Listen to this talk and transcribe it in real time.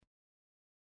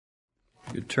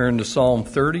You turn to Psalm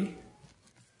 30.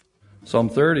 Psalm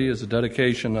 30 is a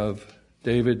dedication of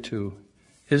David to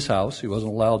his house. He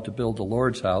wasn't allowed to build the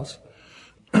Lord's house.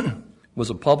 It was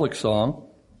a public song.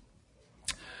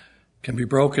 Can be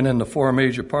broken into four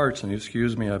major parts, and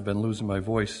excuse me, I've been losing my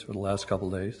voice for the last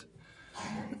couple of days.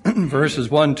 Verses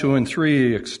 1, 2, and 3,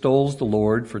 he extols the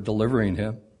Lord for delivering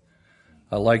him.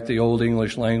 I like the Old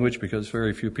English language because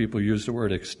very few people use the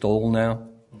word extol now.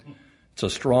 It's a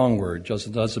strong word.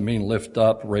 Just doesn't mean lift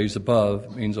up, raise above.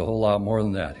 It means a whole lot more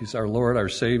than that. He's our Lord, our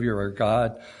Savior, our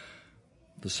God,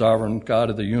 the sovereign God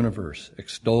of the universe.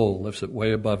 Extol lifts it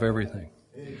way above everything.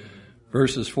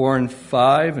 Verses 4 and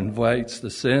 5 invites the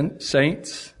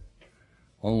saints,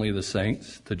 only the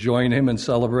saints, to join him in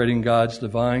celebrating God's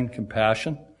divine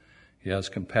compassion. He has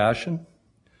compassion,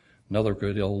 another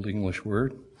good Old English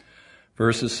word.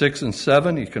 Verses 6 and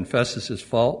 7, he confesses his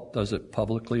fault, does it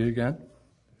publicly again.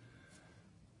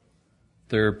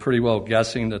 They're pretty well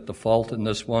guessing that the fault in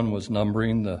this one was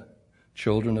numbering the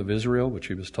children of Israel, which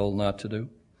he was told not to do.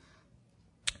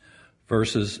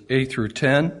 Verses 8 through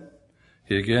 10,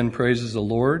 he again praises the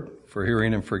Lord for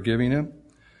hearing and forgiving him,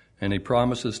 and he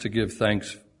promises to give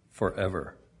thanks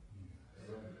forever.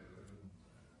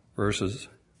 Verse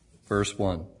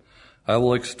 1, I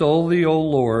will extol thee, O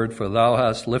Lord, for thou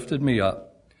hast lifted me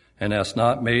up, and hast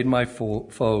not made my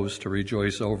foes to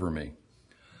rejoice over me.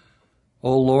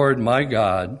 O Lord, my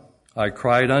God, I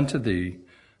cried unto thee,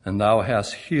 and thou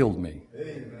hast healed me.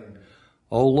 Amen.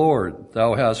 O Lord,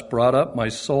 thou hast brought up my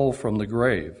soul from the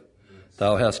grave.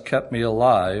 Thou hast kept me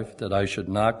alive, that I should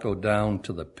not go down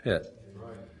to the pit.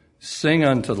 Right. Sing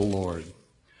unto the Lord,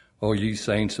 O ye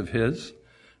saints of his,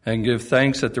 and give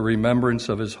thanks at the remembrance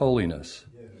of his holiness.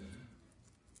 Yes.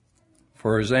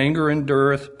 For his anger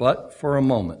endureth but for a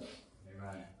moment.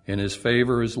 Amen. In his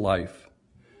favor is life.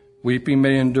 Weeping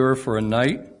may endure for a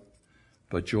night,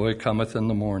 but joy cometh in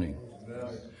the morning.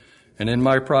 Amen. And in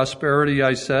my prosperity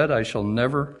I said, I shall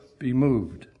never be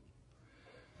moved.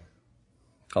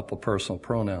 A couple personal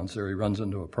pronouns there. He runs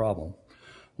into a problem.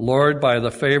 Lord, by the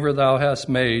favor thou hast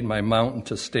made my mountain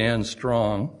to stand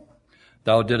strong,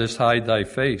 thou didst hide thy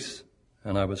face,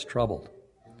 and I was troubled.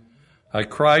 I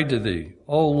cried to thee,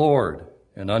 O Lord,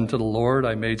 and unto the Lord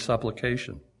I made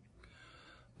supplication.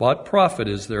 What profit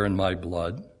is there in my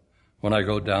blood when I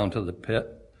go down to the pit?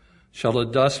 Shall the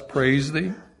dust praise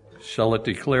thee? Shall it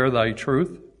declare thy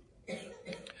truth?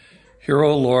 Hear,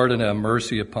 O Lord, and have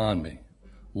mercy upon me.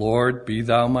 Lord, be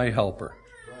thou my helper.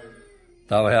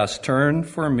 Thou hast turned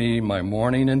for me my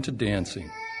mourning into dancing.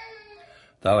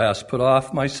 Thou hast put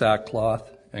off my sackcloth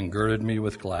and girded me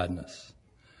with gladness,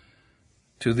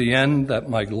 to the end that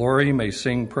my glory may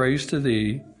sing praise to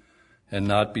thee and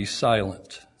not be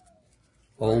silent.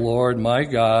 O Lord, my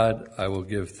God, I will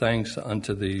give thanks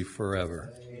unto thee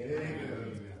forever.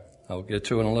 Amen. I'll get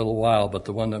to it in a little while, but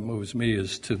the one that moves me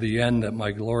is to the end that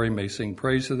my glory may sing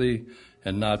praise to thee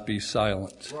and not be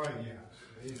silent. Right,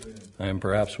 yeah. I am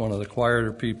perhaps one of the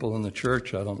quieter people in the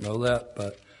church. I don't know that,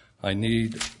 but I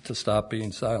need to stop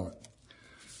being silent.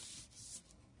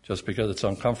 Just because it's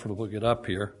uncomfortable to get up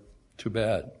here, too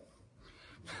bad.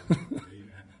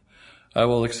 I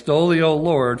will extol thee, O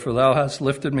Lord, for thou hast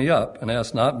lifted me up, and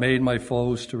hast not made my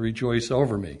foes to rejoice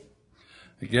over me.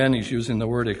 Again, he's using the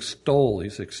word extol.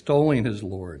 He's extolling his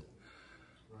Lord.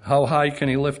 How high can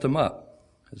he lift him up?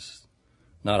 It's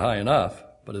not high enough,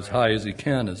 but as high as he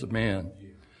can as a man.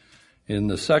 In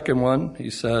the second one, he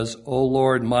says, O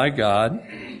Lord, my God.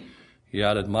 He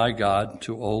added my God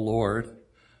to O Lord.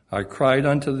 I cried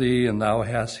unto thee, and thou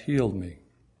hast healed me.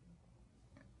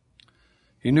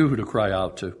 He knew who to cry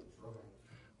out to.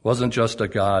 It wasn't just a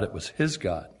God, it was his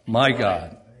God, my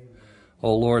God.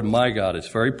 Oh Lord, my God. It's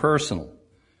very personal.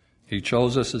 He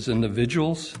chose us as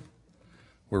individuals.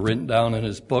 We're written down in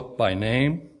his book by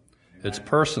name. It's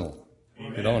personal.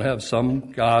 Amen. You don't have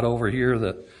some God over here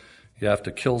that you have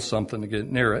to kill something to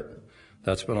get near it.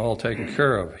 That's been all taken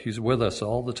care of. He's with us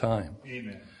all the time.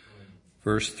 Amen.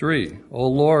 Verse 3, O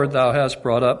Lord, thou hast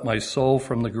brought up my soul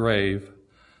from the grave.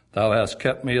 Thou hast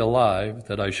kept me alive,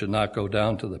 that I should not go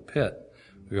down to the pit.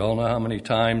 We all know how many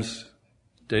times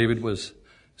David was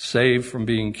saved from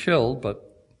being killed,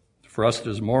 but for us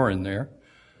there's more in there.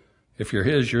 If you're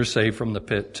his, you're saved from the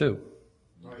pit too.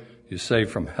 You're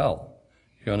saved from hell.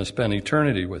 You're going to spend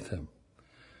eternity with him.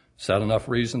 Is that enough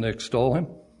reason to extol him?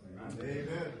 Amen.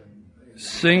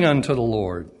 Sing unto the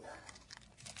Lord,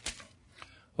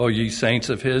 O ye saints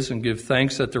of his, and give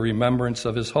thanks at the remembrance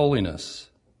of his holiness.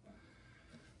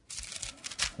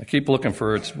 I keep looking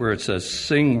for it where it says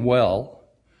sing well,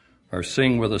 or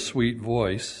sing with a sweet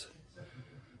voice.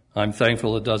 I'm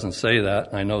thankful it doesn't say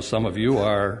that. I know some of you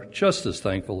are just as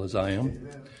thankful as I am.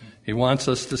 He wants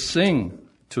us to sing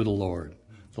to the Lord.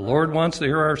 The Lord wants to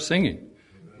hear our singing.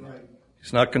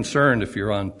 He's not concerned if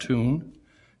you're on tune.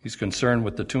 He's concerned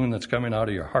with the tune that's coming out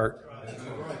of your heart.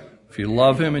 If you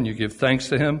love him and you give thanks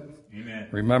to him, amen.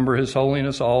 Remember his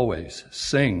holiness always.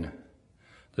 Sing.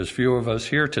 There's few of us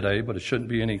here today, but it shouldn't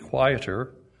be any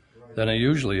quieter than it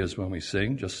usually is when we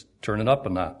sing. Just turn it up a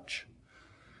notch.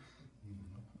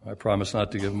 I promise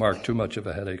not to give Mark too much of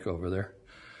a headache over there,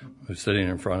 who's sitting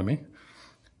in front of me.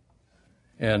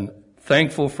 And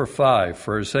thankful for 5,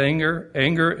 for his anger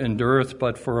endureth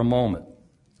but for a moment.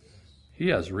 He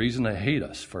has reason to hate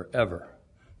us forever,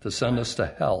 to send us to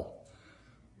hell.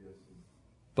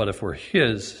 But if we're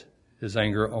his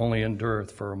anger only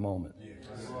endureth for a moment.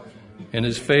 In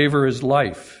his favor is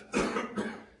life.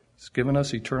 He's given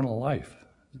us eternal life.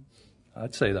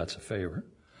 I'd say that's a favor.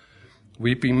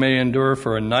 Weeping may endure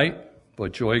for a night,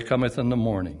 but joy cometh in the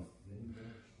morning.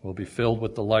 We'll be filled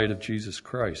with the light of Jesus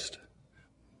Christ.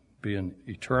 Be an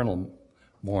eternal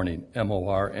morning,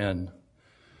 M-O-R-N.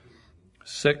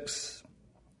 6,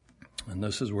 and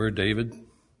this is where David,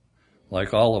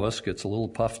 like all of us, gets a little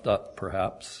puffed up,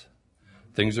 perhaps.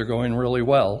 Things are going really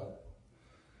well.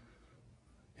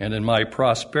 And in my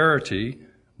prosperity,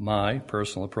 my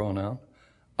personal pronoun,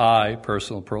 I,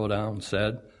 personal pronoun,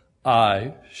 said,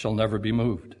 I shall never be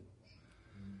moved.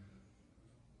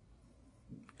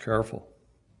 Careful.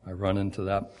 I run into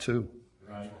that too.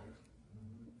 Right.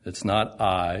 It's not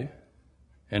I,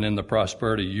 and in the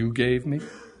prosperity you gave me.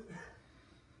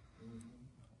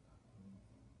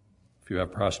 If you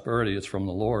have prosperity, it's from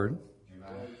the Lord.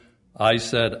 I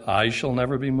said, I shall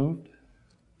never be moved.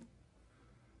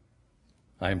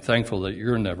 I am thankful that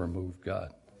you're never moved,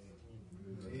 God.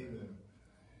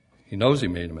 He knows he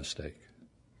made a mistake.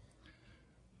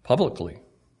 Publicly,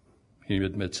 he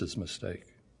admits his mistake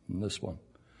in this one.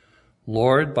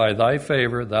 Lord, by thy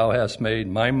favor, thou hast made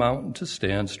my mountain to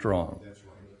stand strong.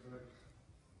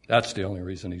 That's the only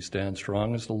reason he stands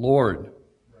strong, is the Lord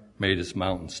made his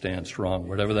mountain stand strong,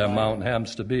 whatever that mountain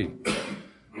happens to be.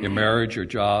 Your marriage, your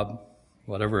job,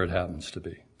 whatever it happens to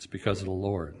be. It's because of the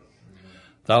Lord.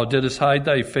 Thou didst hide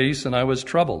thy face, and I was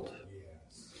troubled.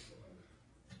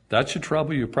 That should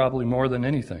trouble you probably more than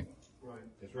anything.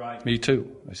 That's right. Me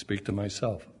too. I speak to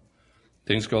myself.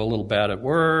 Things go a little bad at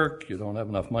work. You don't have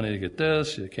enough money to get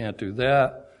this. You can't do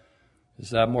that.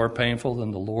 Is that more painful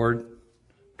than the Lord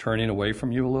turning away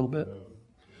from you a little bit?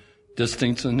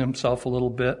 Distancing himself a little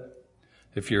bit?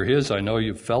 If you're his, I know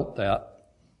you've felt that.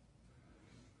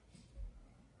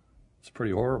 It's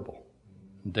pretty horrible.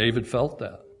 David felt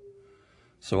that.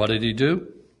 So what did he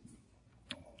do?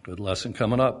 Good lesson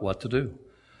coming up, what to do.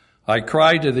 I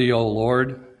cried to thee, O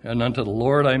Lord, and unto the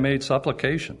Lord I made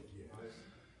supplication.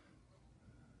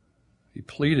 He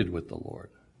pleaded with the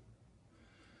Lord.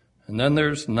 And then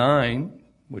there's 9,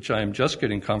 which I am just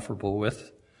getting comfortable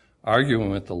with,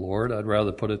 arguing with the Lord. I'd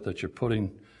rather put it that you're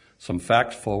putting some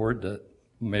facts forward that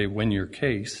may win your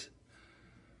case.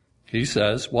 He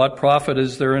says, what profit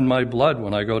is there in my blood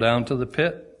when I go down to the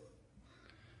pit?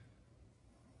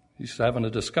 He's having a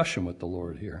discussion with the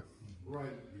Lord here. Right,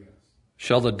 yes.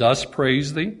 Shall the dust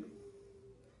praise thee?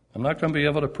 I'm not going to be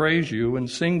able to praise you and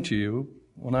sing to you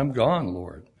when I'm gone,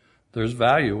 Lord. There's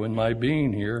value in my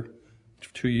being here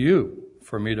to you,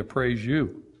 for me to praise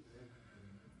you.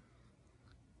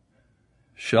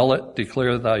 Shall it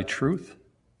declare thy truth?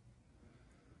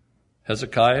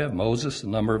 Hezekiah, Moses, a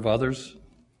number of others,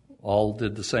 all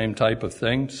did the same type of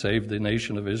thing, saved the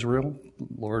nation of Israel. The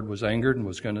Lord was angered and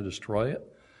was going to destroy it.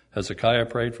 Hezekiah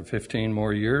prayed for 15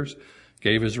 more years,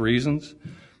 gave his reasons,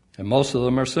 and most of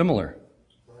them are similar.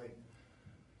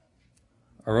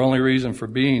 Our only reason for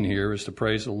being here is to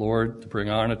praise the Lord, to bring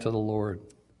honor to the Lord.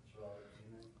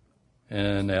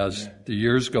 And as the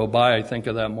years go by, I think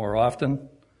of that more often.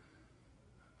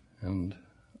 And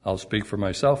I'll speak for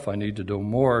myself. I need to do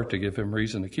more to give him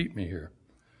reason to keep me here.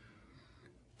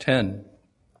 10.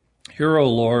 Hear, O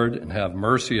Lord, and have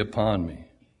mercy upon me.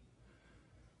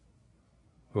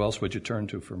 Who else would you turn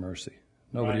to for mercy?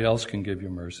 Nobody else can give you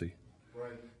mercy.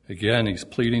 Again, he's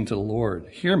pleading to the Lord.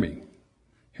 Hear me.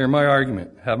 Hear my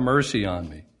argument. Have mercy on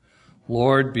me.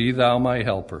 Lord, be thou my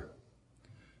helper.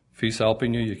 If he's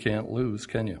helping you, you can't lose,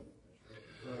 can you?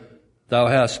 Thou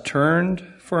hast turned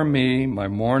for me my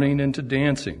mourning into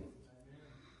dancing.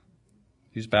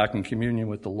 He's back in communion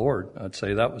with the Lord. I'd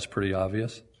say that was pretty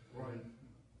obvious.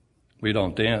 We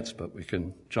don't dance, but we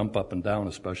can jump up and down,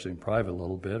 especially in private a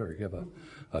little bit, or give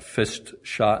a fist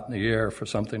shot in the air for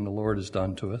something the Lord has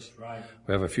done to us. Right.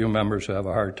 We have a few members who have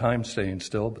a hard time staying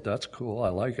still, but that's cool. I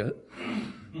like it.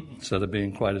 Instead of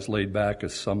being quite as laid back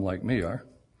as some like me are.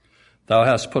 Thou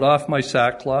hast put off my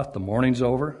sackcloth. The mourning's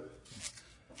over.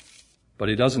 But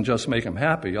he doesn't just make him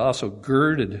happy, he also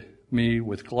girded me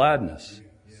with gladness.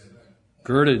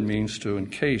 Girded means to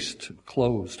encase, to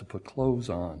clothes, to put clothes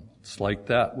on. It's like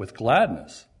that with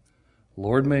gladness.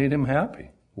 Lord made him happy.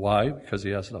 Why? Because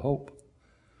he has the hope.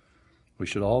 We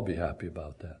should all be happy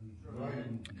about that.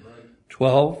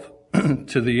 12,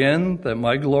 to the end that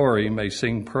my glory may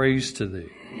sing praise to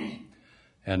thee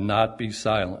and not be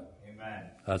silent.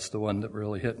 Amen. That's the one that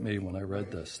really hit me when I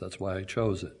read this. That's why I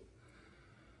chose it.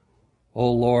 O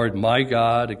Lord, my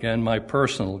God, again my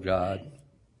personal God,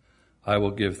 I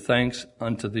will give thanks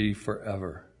unto thee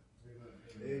forever.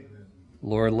 Amen.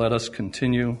 Lord, let us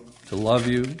continue to love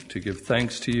you, to give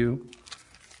thanks to you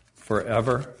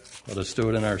forever. Let us do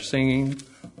it in our singing.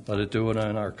 Let it do it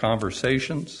in our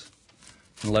conversations.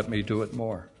 And let me do it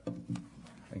more.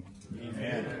 Thank you.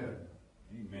 Amen.